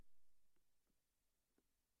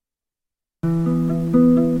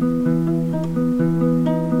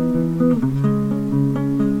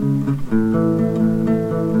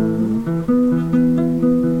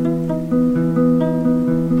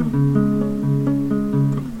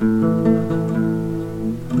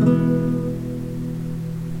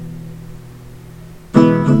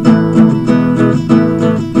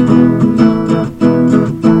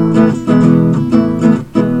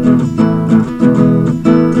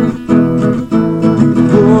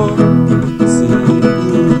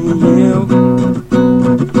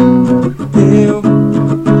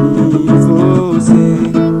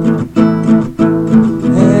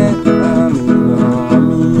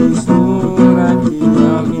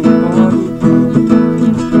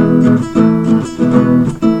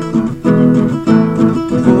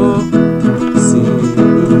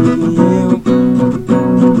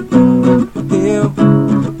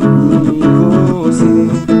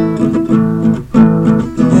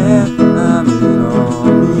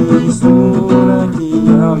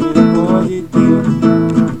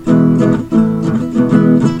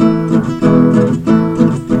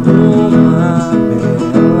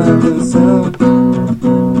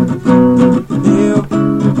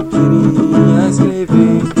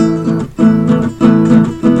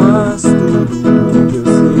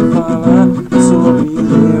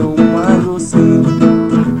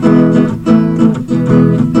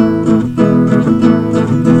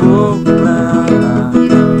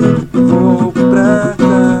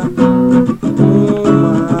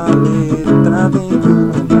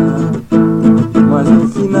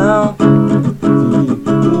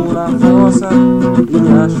fossa e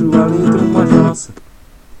acho a letra uma joça.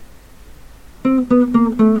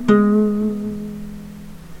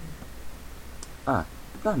 Ah,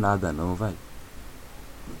 dá nada não, vai.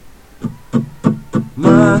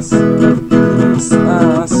 Mas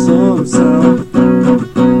a solução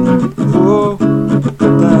vou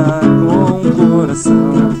cantar com o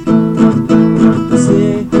coração.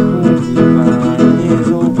 Sei o que vai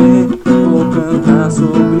resolver. Vou cantar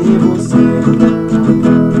sobre você.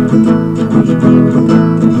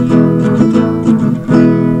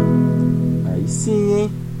 Aí sim,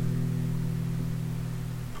 hein?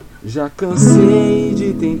 Já cansei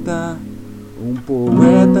de tentar um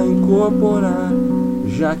poeta incorporar.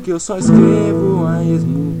 Já que eu só escrevo a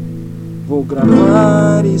esmo, vou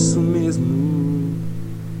gravar isso mesmo.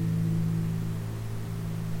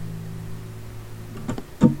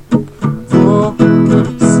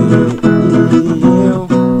 Você e eu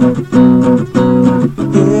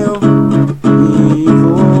e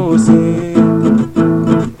você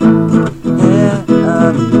é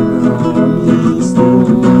a melhor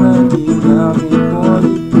mistura que alguém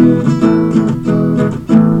pode ter.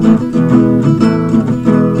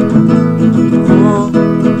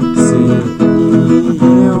 Você e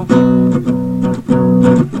eu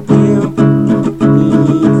e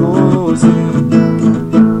você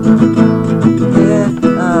é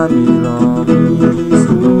a melhor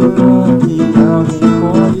mistura que alguém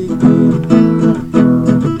pode ter.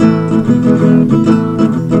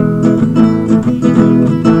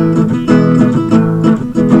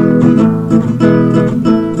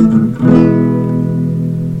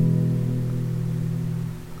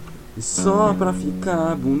 E só pra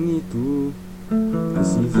ficar bonito,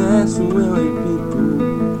 esse verso eu repito.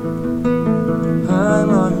 I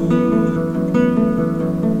love you,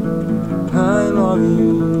 I love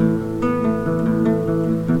you,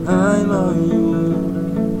 I love you,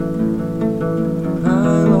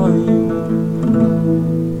 I love you.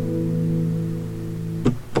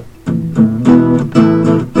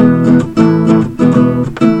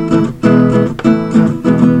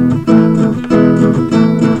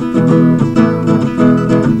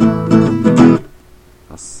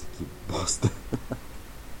 Nossa, que bosta.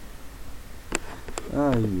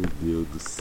 Ai, meu Deus do céu.